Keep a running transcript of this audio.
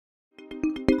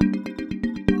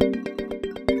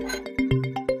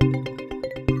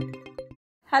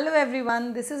Hello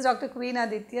everyone, this is Dr. Queen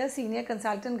Aditya, Senior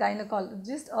Consultant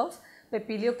Gynaecologist of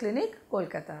Papilio Clinic,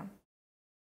 Kolkata.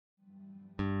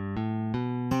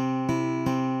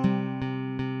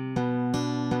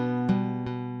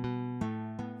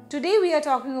 Today we are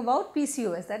talking about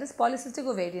PCOS, that is Polycystic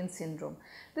Ovarian Syndrome.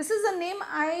 This is a name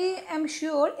I am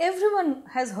sure everyone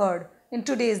has heard in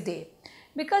today's day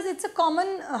because it's a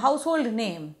common household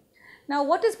name. Now,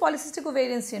 what is Polycystic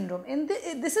Ovarian Syndrome?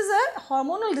 This is a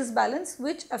hormonal disbalance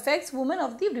which affects women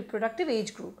of the reproductive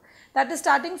age group, that is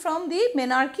starting from the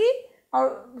menarche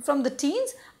or from the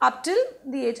teens up till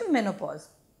the age of menopause.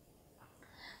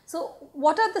 So,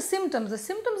 what are the symptoms? The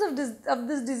symptoms of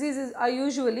this disease are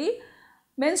usually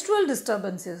menstrual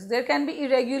disturbances. There can be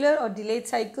irregular or delayed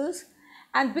cycles,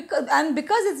 and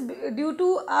because it's due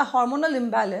to a hormonal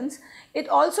imbalance, it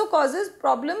also causes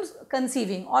problems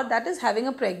conceiving, or that is having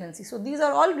a pregnancy. So, these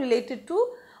are all related to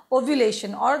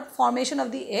ovulation or formation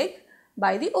of the egg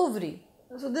by the ovary.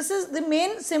 So, this is the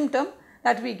main symptom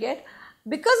that we get.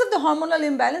 Because of the hormonal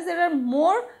imbalance, there are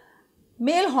more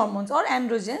male hormones or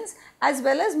androgens as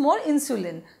well as more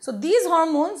insulin. So, these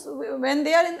hormones, when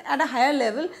they are at a higher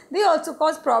level, they also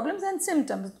cause problems and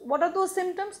symptoms. What are those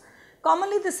symptoms?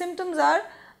 Commonly the symptoms are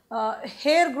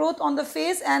hair growth on the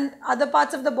face and other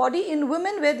parts of the body in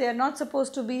women where they are not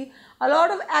supposed to be, a lot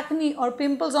of acne or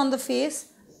pimples on the face.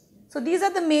 So, these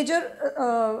are the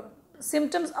major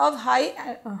symptoms of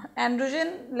high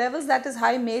androgen levels, that is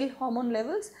high male hormone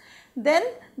levels. Then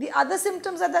the other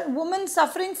symptoms are that women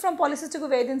suffering from Polycystic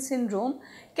Ovarian Syndrome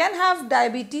can have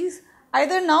diabetes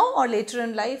either now or later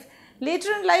in life.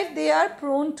 Later in life they are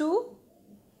prone to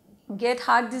get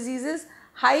heart diseases,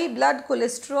 high blood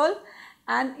cholesterol,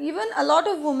 and even a lot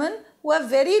of women who have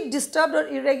very disturbed or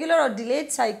irregular or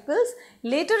delayed cycles,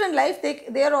 later in life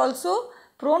they are also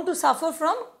prone to suffer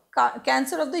from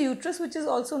cancer of the uterus, which is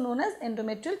also known as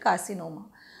endometrial carcinoma.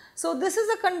 So, this is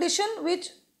a condition which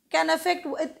can affect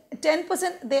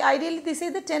 10%, they say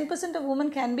that 10% of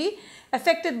women can be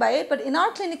affected by it, but in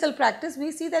our clinical practice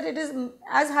we see that it is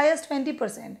as high as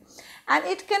 20%, and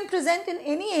it can present in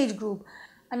any age group.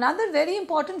 Another very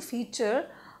important feature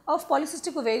of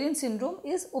Polycystic Ovarian Syndrome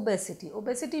is obesity.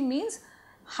 Obesity means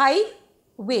high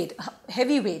weight,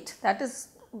 heavy weight, that is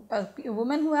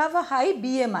women who have a high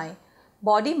BMI,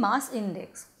 body mass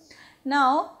index.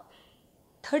 Now,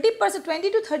 20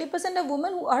 to 30% of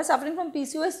women who are suffering from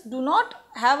PCOS do not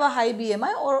have a high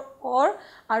BMI or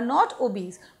are not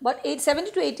obese, but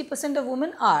 70 to 80% of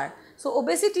women are. So,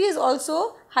 obesity is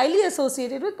also highly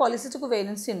associated with Polycystic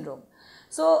Ovarian Syndrome.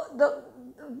 So,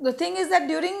 the thing is that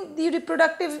during the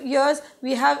reproductive years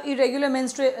we have irregular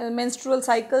menstrual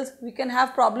cycles, we can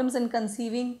have problems in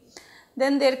conceiving.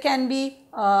 Then there can be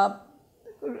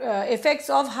effects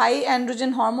of high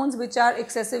androgen hormones, which are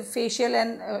excessive facial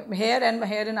and hair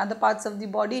in other parts of the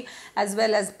body, as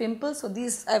well as pimples. So,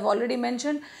 these I have already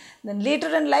mentioned. Then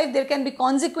later in life there can be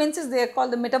consequences, they are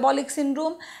called the metabolic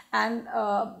syndrome, and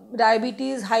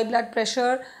diabetes, high blood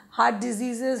pressure, heart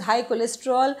diseases, high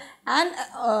cholesterol,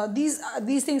 and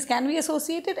these things can be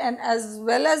associated, and as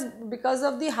well as because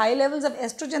of the high levels of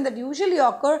estrogen that usually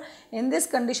occur in this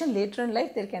condition, later in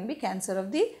life there can be cancer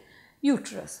of the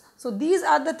uterus. So, these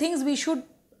are the things we should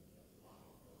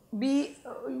be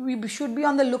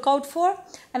on the lookout for.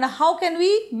 And how can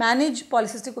we manage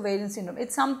Polycystic Ovarian Syndrome?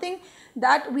 It's something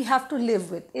that we have to live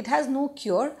with. It has no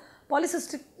cure.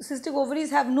 Polycystic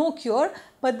ovaries have no cure,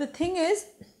 but the thing is,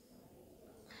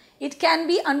 it can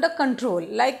be under control.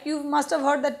 Like you must have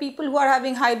heard that people who are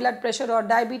having high blood pressure or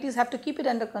diabetes have to keep it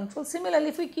under control. Similarly,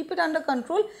 if we keep it under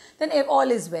control, then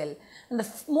all is well. And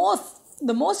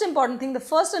the most important thing, the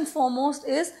first and foremost,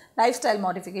 is lifestyle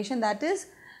modification, that is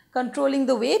controlling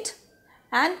the weight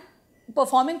and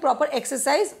performing proper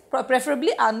exercise,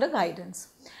 preferably under guidance.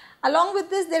 Along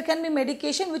with this, there can be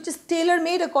medication which is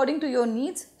tailor-made according to your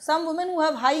needs. Some women who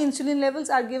have high insulin levels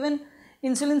are given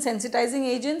insulin sensitizing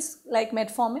agents like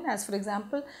metformin, as for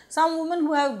example. Some women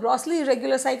who have grossly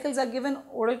irregular cycles are given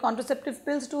oral contraceptive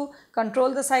pills to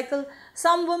control the cycle.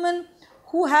 Some women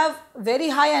who have very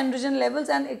high androgen levels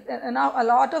and a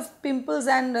lot of pimples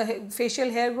and facial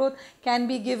hair growth can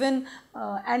be given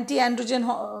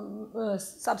anti-androgen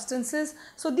substances.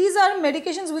 So, these are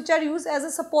medications which are used as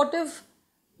a supportive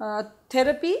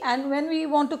therapy, and when we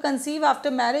want to conceive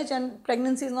after marriage and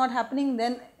pregnancy is not happening,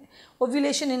 then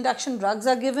ovulation induction drugs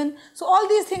are given. So, all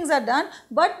these things are done,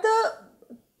 but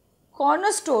the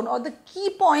cornerstone or the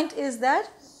key point is that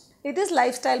it is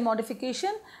lifestyle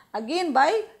modification, again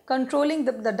by controlling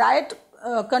the diet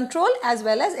control as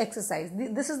well as exercise.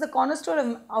 This is the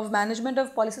cornerstone of management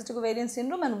of Polycystic Ovarian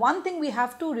Syndrome, and one thing we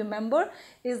have to remember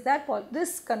is that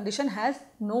this condition has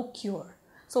no cure.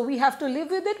 So we have to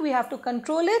live with it, we have to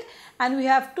control it, and we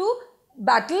have to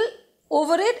battle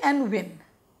over it and win.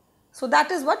 So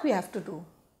that is what we have to do.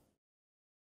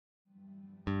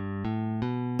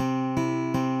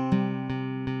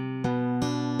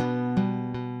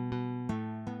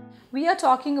 We are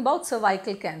talking about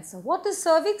cervical cancer. What is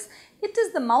cervix? It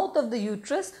is the mouth of the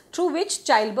uterus through which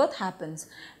childbirth happens.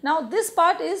 Now this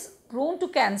part is prone to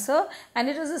cancer, and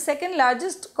it is the second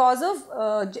largest cause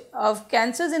of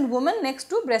cancers in women next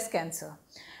to breast cancer.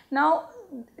 Now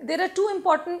there are two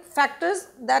important factors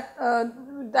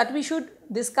that we should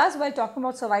discuss while talking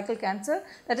about cervical cancer.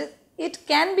 That is, it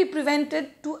can be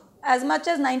prevented to as much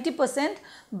as 90%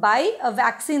 by a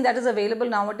vaccine that is available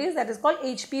nowadays, that is called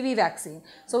HPV vaccine.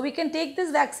 So we can take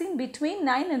this vaccine between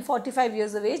 9 and 45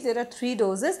 years of age. There are 3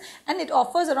 doses, and it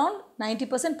offers around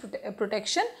 90%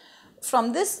 protection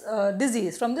from this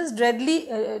disease, from this deadly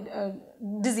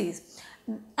disease.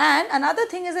 And another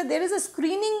thing is that there is a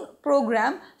screening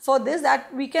program for this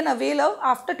that we can avail of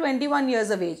after 21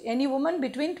 years of age. Any woman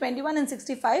between 21 and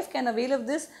 65 can avail of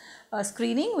this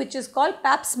screening, which is called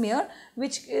pap smear,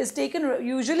 which is taken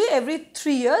usually every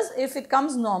 3 years if it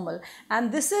comes normal.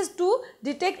 And this is to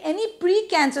detect any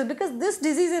pre-cancer, because this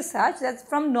disease is such that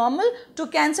from normal to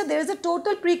cancer there is a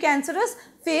total precancerous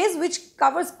phase which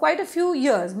covers quite a few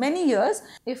years, many years.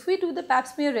 If we do the pap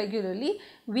smear regularly,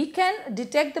 we can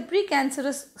detect the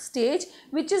precancerous stage,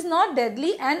 which is not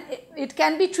deadly, and it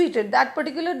can be treated. That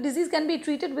particular disease can be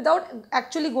treated without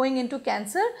actually going into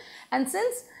cancer. And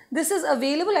since this is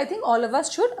available, I think all of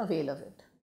us should avail of it.